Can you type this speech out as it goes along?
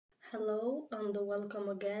Hello and welcome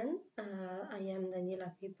again. I am Daniela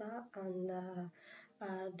Pipa and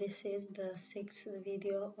this is the sixth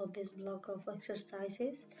video of this block of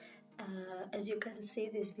exercises. As you can see,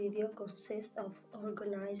 this video consists of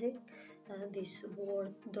organizing this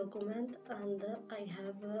Word document, and I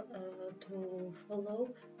have to follow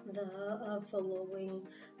the following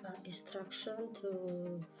instruction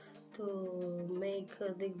to make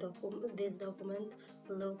this document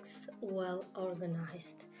looks well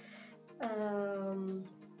organized.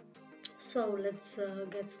 So let's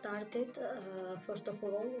get started. First of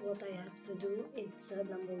all, what I have to do is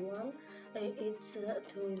number one, it's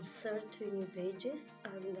to insert two new pages,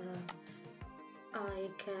 and I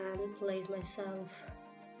can place myself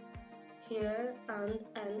here and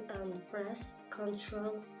press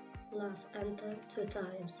Ctrl plus Enter 2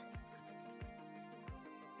 times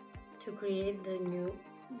to create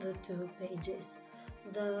the two pages.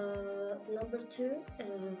 The number two, I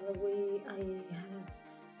have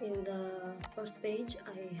in the first page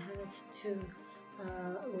I have to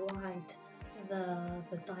write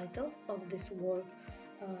the title of this Word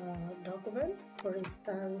document. For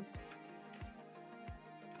instance,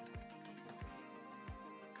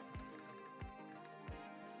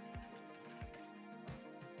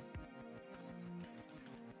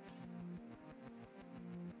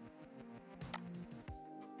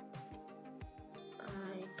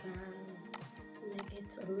 I can make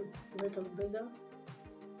it a little bigger.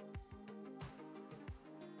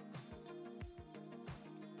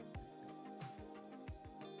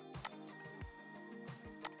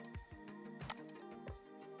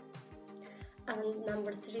 And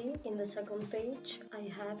number three, in the second page, I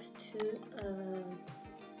have to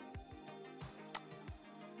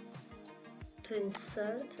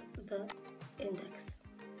insert the index.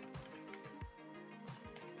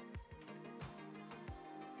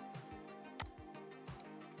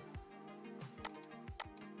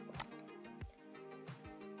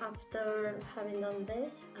 After having done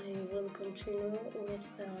this, I will continue with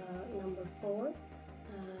number four.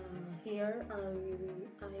 Here I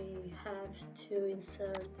have to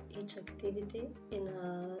insert each activity in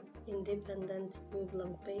an independent new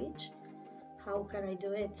blank page. How can I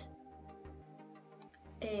do it?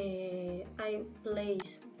 I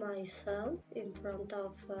place myself in front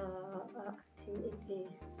of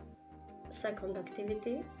second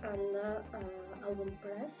activity, and I will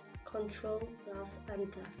press Ctrl plus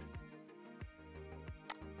Enter.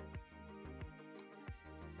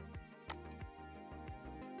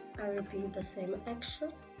 I repeat the same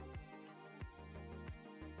action.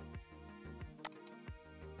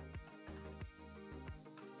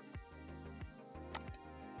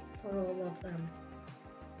 For all of them.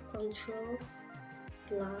 Ctrl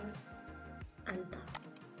plus Enter.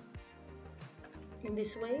 In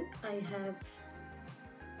this way, I have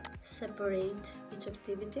separate each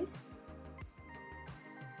activity.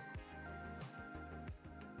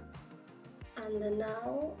 And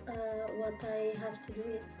now what I have to do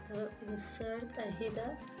is to insert a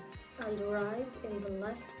header and write in the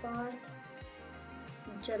left part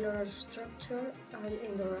general structure, and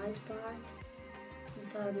in the right part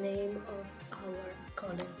the name of our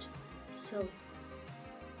college. So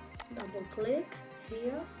double click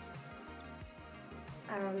here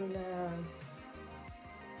and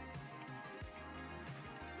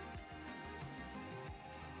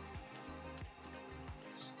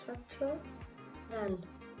structure, then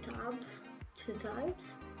tab 2 times,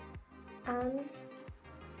 and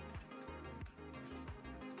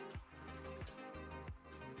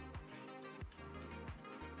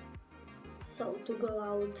so to go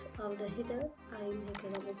out of the header, I make a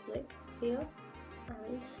double click here,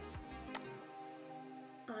 and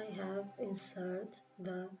I have insert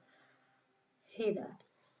the header.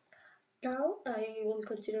 Now I will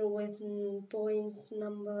continue with point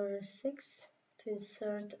number 6, to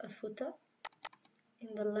insert a footer.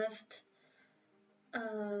 In the left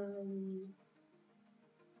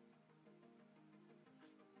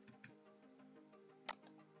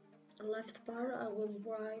left bar, I will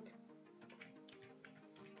write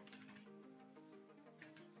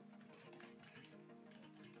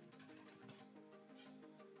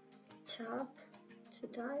tab 2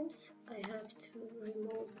 times. I have to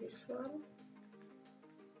remove this one.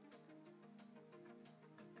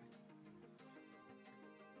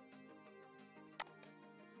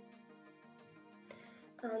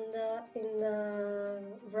 And in the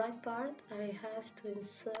right part, I have to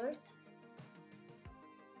insert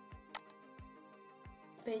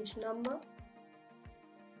page number,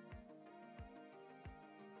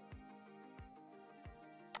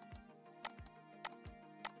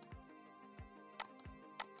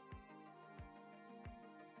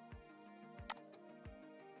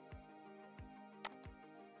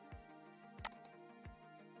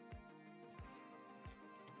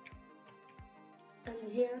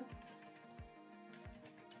 here.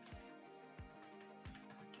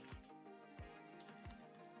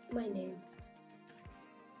 My name.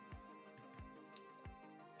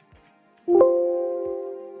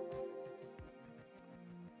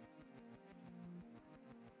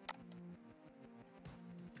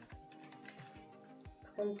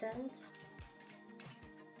 Content.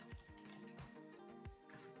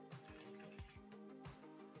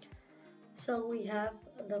 So we have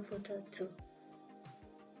the footer too.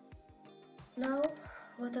 Now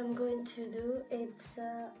what I'm going to do, it's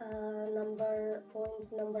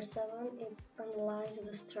point number 7, it's analyze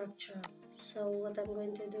the structure. So what I'm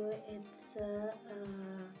going to do, it's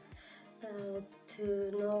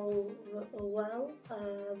to know well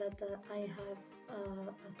that I have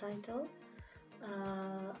a title,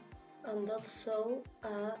 and also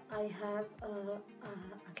I have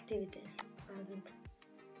activities, and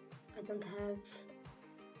I don't have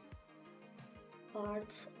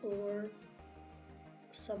parts or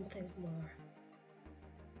something more.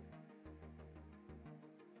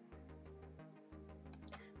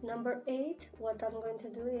 Number 8, what I'm going to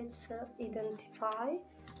do is identify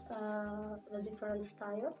the different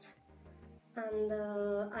styles, and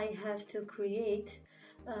I have to create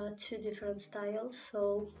 2 different styles,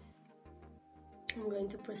 so I'm going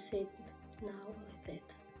to proceed now with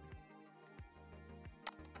it.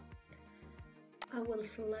 I will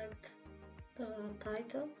select the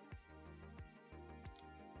title.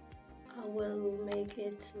 I will make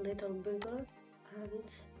it a little bigger, and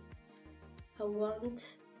I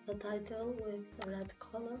want the title with a red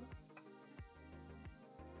color.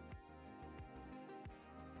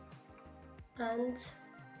 And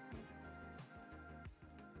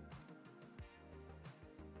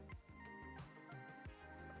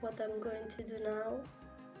what I'm going to do now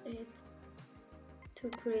is to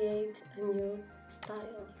create a new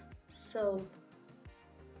style. So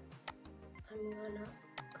I'm gonna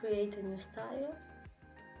create a new style,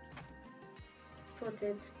 put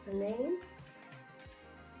it a name,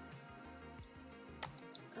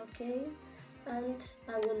 okay, and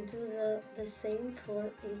I will do the same for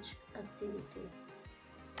each activity.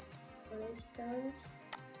 For instance,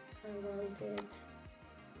 I want it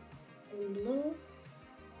in blue,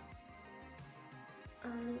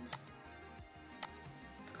 and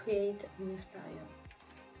create a new style.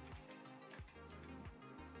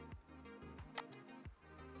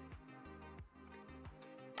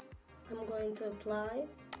 I'm going to apply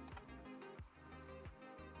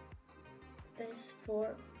this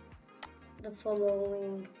for the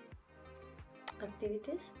following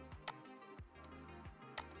activities.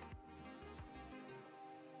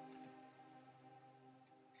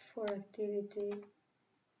 For activity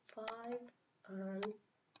 5 and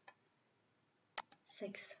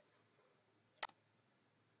 6.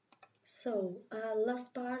 So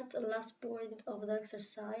last point of the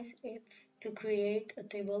exercise is to create a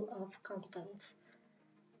table of contents.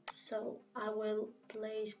 So I will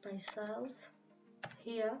place myself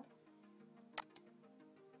here,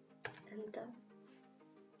 enter,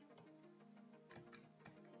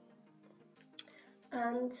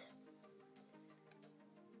 and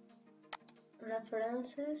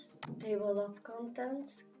references, table of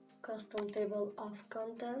contents, custom table of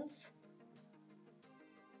contents,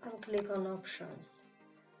 and click on options.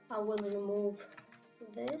 I will remove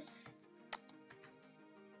this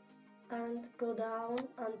and go down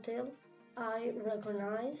until I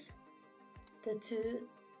recognize the 2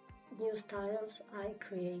 new styles I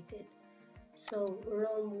created. So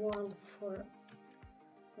room 1 for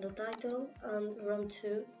the title and room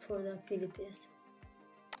 2 for the activities.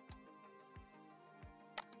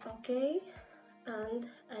 Okay, and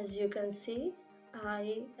as you can see,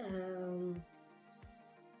 I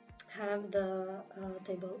have the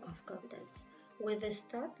table of contents. With this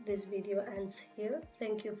step, this video ends here.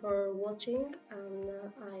 Thank you for watching, and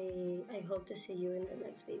I hope to see you in the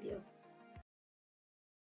next video.